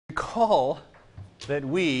Recall that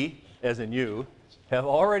we, as in you, have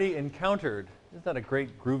already encountered, isn't that a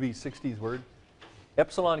great groovy 60s word?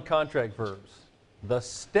 Epsilon contract verbs, the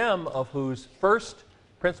stem of whose first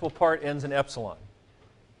principal part ends in epsilon.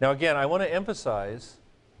 Now again, I want to emphasize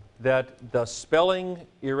that the spelling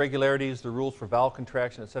irregularities, the rules for vowel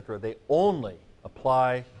contraction, etc., they only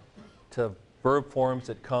apply to verb forms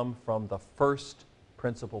that come from the first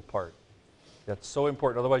principal part. That's so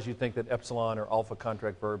important. Otherwise, you think that epsilon or alpha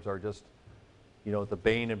contract verbs are just, you know, the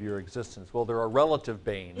bane of your existence. Well, they're a relative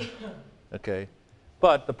bane, okay?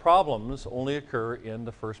 But the problems only occur in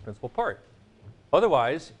the first principal part.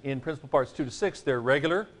 Otherwise, in principal parts 2 to 6, they're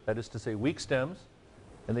regular, that is to say weak stems,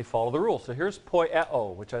 and they follow the rules. So here's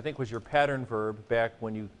poieo, which I think was your pattern verb back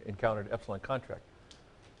when you encountered epsilon contract.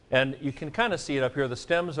 And you can kind of see it up here. The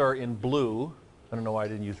stems are in blue. I don't know why I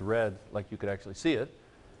didn't use red like you could actually see it.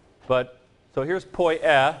 But so here's poie,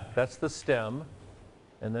 that's the stem,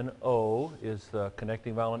 and then o is the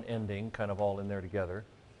connecting vowel and ending, kind of all in there together.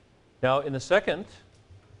 Now in the second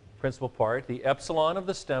principal part, the epsilon of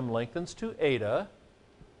the stem lengthens to eta,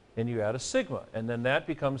 and you add a sigma, and then that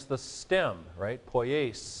becomes the stem, right?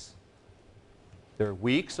 Poies. They're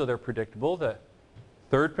weak, so they're predictable. The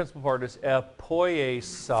third principal part is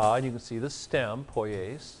epoiesa, and you can see the stem,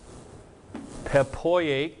 poies.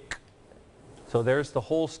 Pepoiek. So there's the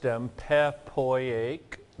whole stem, pepoiek.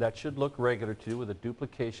 That should look regular too, with a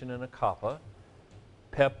duplication and a kappa.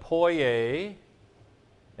 Pepoie.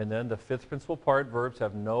 And then the fifth principal part, verbs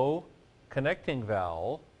have no connecting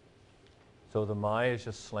vowel. So the my is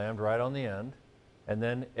just slammed right on the end. And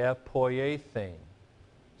then epoiethane.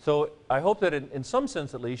 So I hope that in some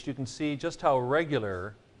sense at least you can see just how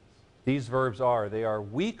regular these verbs are. They are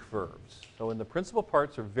weak verbs. So in the principal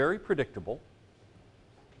parts are very predictable.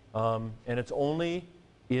 And it's only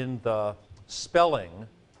in the spelling,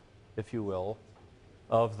 if you will,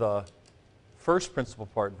 of the first principal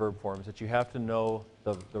part verb forms that you have to know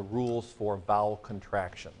the rules for vowel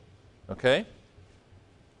contraction. Okay?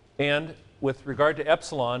 And with regard to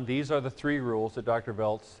epsilon, these are the 3 rules that Dr.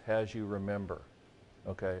 Veltz has you remember,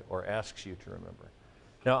 okay, or asks you to remember.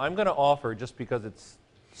 Now I'm going to offer, just because it's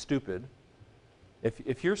stupid,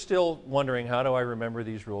 if you're still wondering how do I remember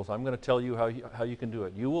these rules, I'm going to tell you how you can do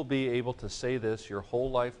it. You will be able to say this your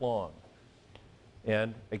whole life long.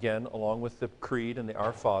 And again, along with the Creed and the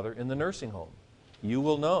Our Father in the nursing home, you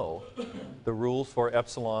will know the rules for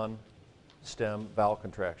epsilon stem vowel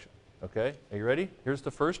contraction. Okay? Are you ready? Here's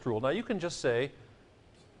the first rule. Now you can just say,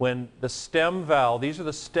 when the stem vowel, these are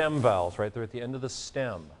the stem vowels, right? They're at the end of the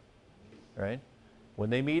stem, right?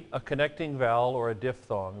 When they meet a connecting vowel or a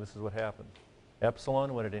diphthong, this is what happens.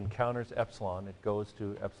 Epsilon, when it encounters epsilon, it goes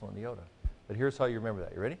to epsilon iota. But here's how you remember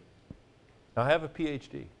that. You ready? Now I have a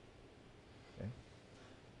PhD.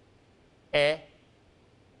 Okay? E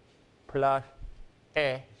plus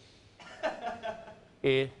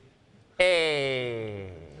e.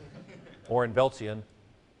 Or in Veltzian,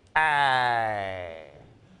 I.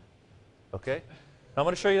 Okay? Now I'm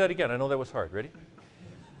going to show you that again. I know that was hard. Ready?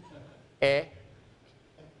 E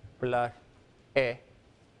plus e.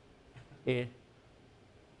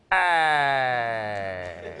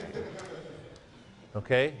 I.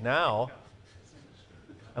 Okay? Now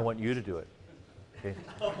I want you to do it. Okay?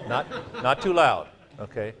 Not too loud.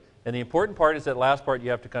 Okay? And the important part is that last part you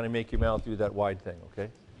have to kind of make your mouth do that wide thing. Okay?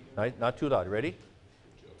 Not too loud. Ready?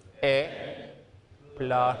 E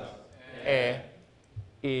plus I.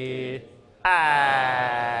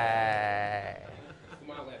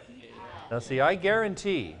 Now see, I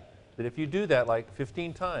guarantee that if you do that like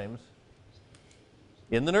 15 times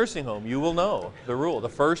in the nursing home, you will know the rule, the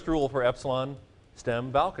first rule for epsilon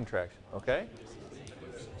stem vowel contraction. Okay?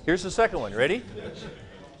 Here's the second one. Ready?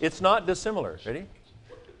 It's not dissimilar. Ready?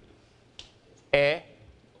 E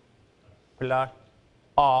plus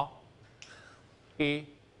A. E.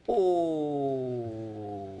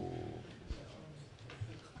 Oh.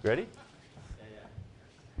 Ready?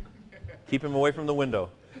 Keep him away from the window.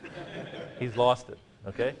 He's lost it.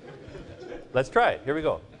 Okay? Let's try it. Here we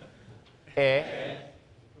go. E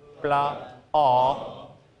plus A.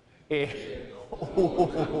 E.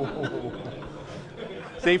 Oh.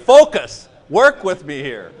 See, focus. Work with me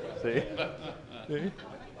here. See?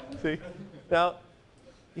 See? Now,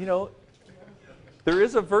 you know, there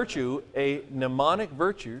is a virtue, a mnemonic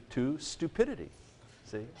virtue to stupidity.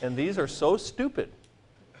 See? And these are so stupid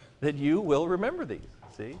that you will remember these.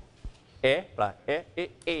 See? E plus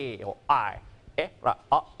e, or I. E plus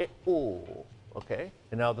a, e, o. Okay?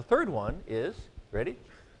 And now the third one is, ready?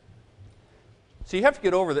 So you have to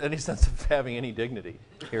get over any sense of having any dignity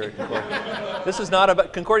here at Concordia. This is not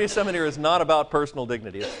about, Concordia Seminary is not about personal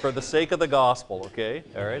dignity. It's for the sake of the gospel, okay?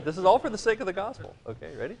 All right? This is all for the sake of the gospel.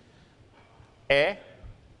 Okay, ready?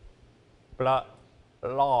 Long.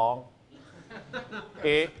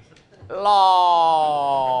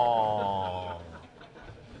 Long.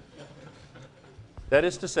 That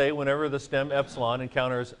is to say, whenever the stem epsilon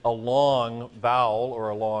encounters a long vowel or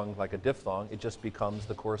a long, like a diphthong, it just becomes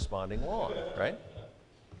the corresponding long, right?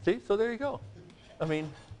 See? So there you go. I mean,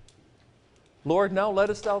 Lord, now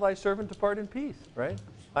lettest thou thy servant depart in peace, right?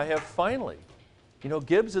 I have finally,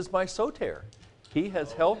 Gibbs is my soter. He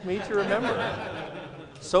has helped me to remember.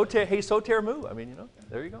 Soter, hey, soter mu. I mean,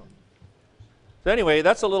 there you go. So anyway,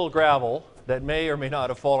 that's a little gravel that may or may not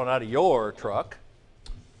have fallen out of your truck.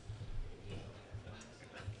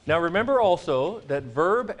 Now remember also that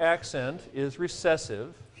verb accent is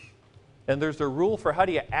recessive, and there's a rule for how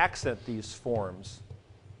do you accent these forms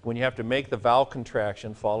when you have to make the vowel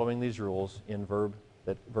contraction following these rules in verbs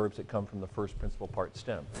that come from the first principal part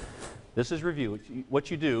stem. This is review. What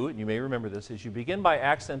you do, and you may remember this, is you begin by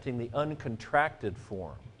accenting the uncontracted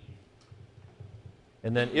form.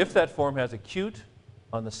 And then if that form has acute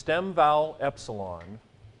on the stem vowel epsilon,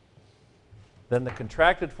 then the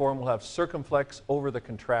contracted form will have circumflex over the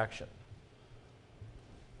contraction.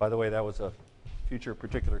 By the way, that was a future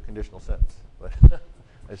particular conditional sentence, but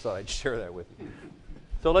I thought I'd share that with you.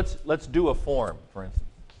 So let's do a form, for instance.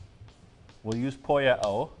 We'll use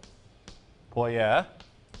poieo. Poia.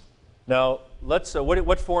 Now, let's.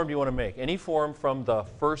 What form do you want to make? Any form from the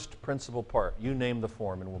first principal part. You name the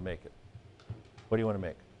form, and we'll make it. What do you want to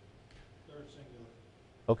make? Third singular.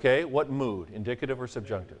 Okay. What mood? Indicative or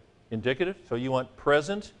subjunctive? Indicative. So you want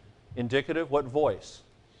present, indicative. What voice?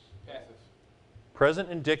 Passive. Present,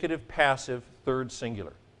 indicative, passive, third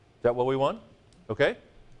singular. Is that what we want? Okay.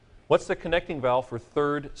 What's the connecting vowel for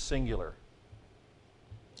third singular?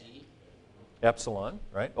 E. Epsilon,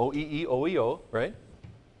 right? O-E-E, O-E-O, right?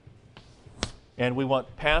 And we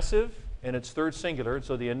want passive, and it's third singular,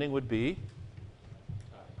 so the ending would be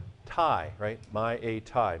tie, right? My, a,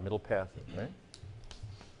 tie, middle passive, right?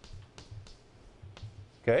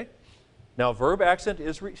 Okay. Now, verb accent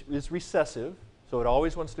is recessive, so it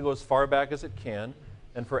always wants to go as far back as it can.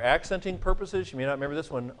 And for accenting purposes, you may not remember this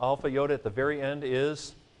one, alpha iota at the very end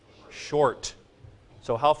is short.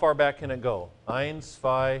 So how far back can it go? Eins,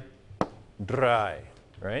 zwei, drei,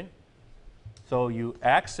 right? So you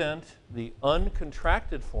accent the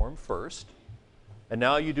uncontracted form first, and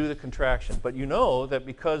now you do the contraction. But you know that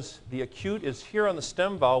because the acute is here on the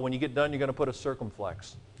stem vowel, when you get done, you're going to put a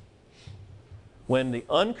circumflex. When the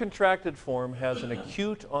uncontracted form has an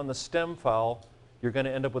acute on the stem vowel, you're going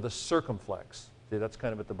to end up with a circumflex. See, that's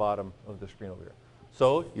kind of at the bottom of the screen over here.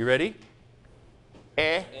 So, you ready?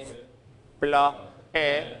 Blah,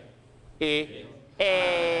 I.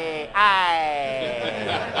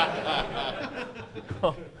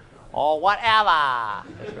 Or whatever.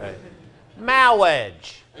 That's right.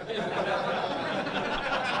 Marriage.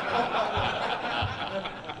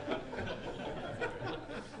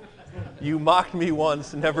 You mocked me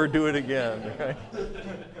once, never do it again. Okay,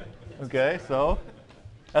 okay, so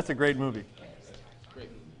that's a great movie.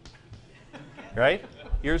 Right?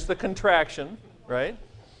 Here's the contraction, right?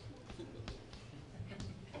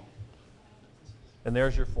 And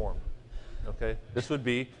there's your form. Okay? This would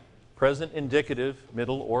be present indicative,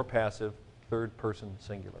 middle or passive, third person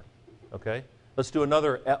singular. Okay? Let's do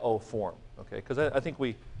another eo form. Okay? Because I think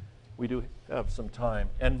we do have some time.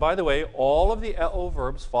 And by the way, all of the eo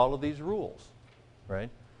verbs follow these rules. Right?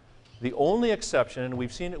 The only exception, and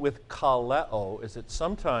we've seen it with kaleo, is that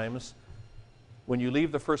sometimes when you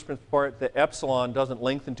leave the first part, the epsilon doesn't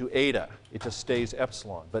lengthen to eta. It just stays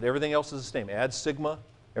epsilon. But everything else is the same. Add sigma,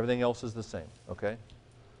 everything else is the same. Okay?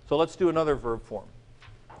 So let's do another verb form.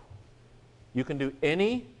 You can do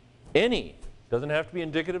any. Doesn't have to be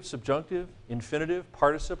indicative, subjunctive, infinitive,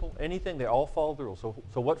 participle, anything. They all follow the rules. So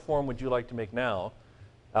what form would you like to make now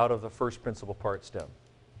out of the first principal part stem?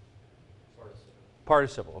 Participle.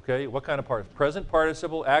 Participle, okay? What kind of participle? Present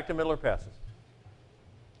participle, active, middle, or passive?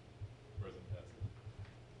 Present passive.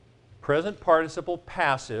 Present participle,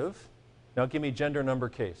 passive. Now give me gender, number,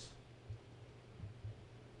 case.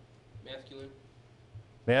 Masculine.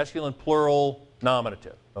 Masculine, plural,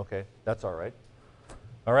 nominative. Okay, that's all right.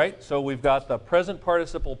 All right, so we've got the present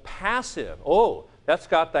participle passive. Oh, that's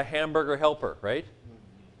got the hamburger helper, right?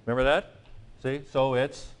 Remember that? See, so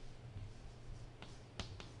it's,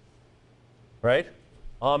 right?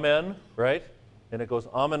 Amen, right? And it goes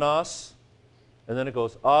amenos, and then it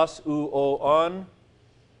goes as, u, o, on,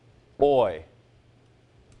 oi.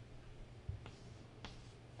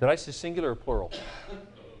 Did I say singular or plural?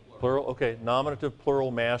 Plural, okay. Nominative, plural,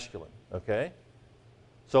 masculine, okay?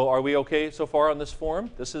 So are we okay so far on this form?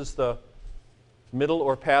 This is the middle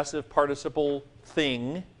or passive participle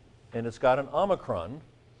thing, and it's got an omicron,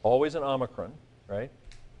 always an omicron, right?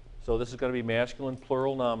 So this is going to be masculine,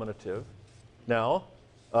 plural, nominative. Now,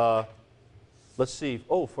 let's see.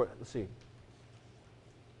 Let's see.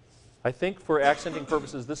 I think for accenting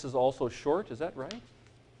purposes, this is also short. Is that right?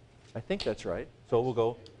 I think that's right. So we'll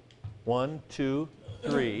go 1, 2,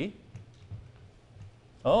 3.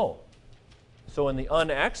 Oh, so in the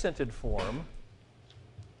unaccented form,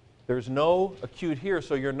 there's no acute here,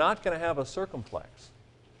 so you're not going to have a circumflex.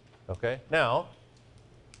 Okay? Now,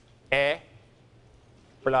 e,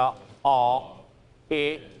 bla, a,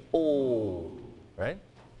 e, o. Right?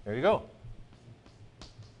 There you go.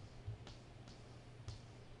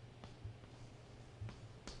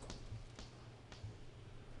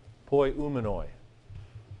 Poi umenoi.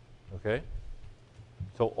 Okay?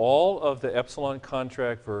 So all of the epsilon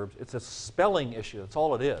contract verbs, it's a spelling issue. That's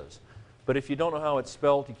all it is. But if you don't know how it's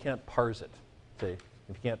spelled, you can't parse it. See? If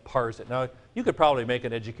you can't parse it. Now, you could probably make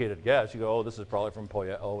an educated guess. You go, oh, this is probably from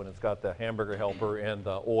poieo, and it's got the hamburger helper and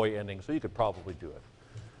the oi ending, so you could probably do it.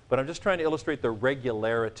 But I'm just trying to illustrate the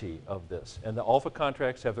regularity of this. And the alpha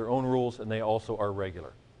contracts have their own rules, and they also are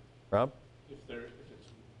regular. Rob? If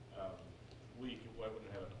it's weak, why wouldn't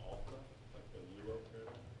it have an alpha, like the luo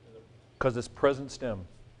paradigm? Because it's present stem.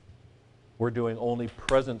 We're doing only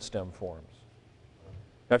present stem forms.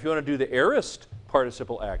 Now, if you want to do the aorist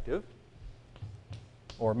participle active,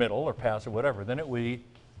 or middle, or passive, whatever, then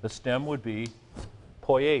the stem would be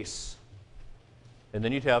poies. And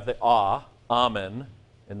then you'd have the amen,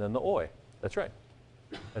 and then the oi. That's right.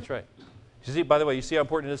 That's right. You see, by the way, you see how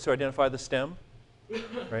important it is to identify the stem,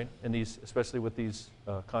 right? In these, especially with these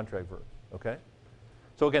contract verbs. Okay.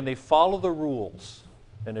 So again, they follow the rules,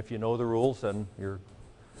 and if you know the rules, then you're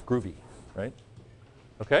groovy, right?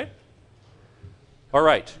 Okay. All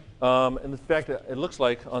right. And in fact, it looks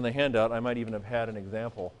like on the handout, I might even have had an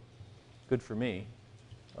example. Good for me.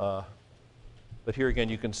 But here again,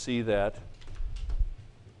 you can see that.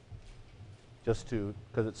 Just to,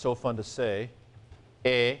 because it's so fun to say,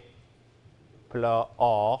 e, pla,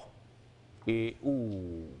 a, e,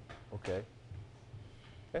 u. Okay.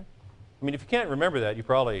 Okay. I mean, if you can't remember that, you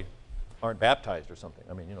probably aren't baptized or something.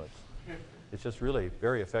 I mean, you know, it's just really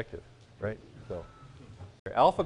very effective, right? So, alpha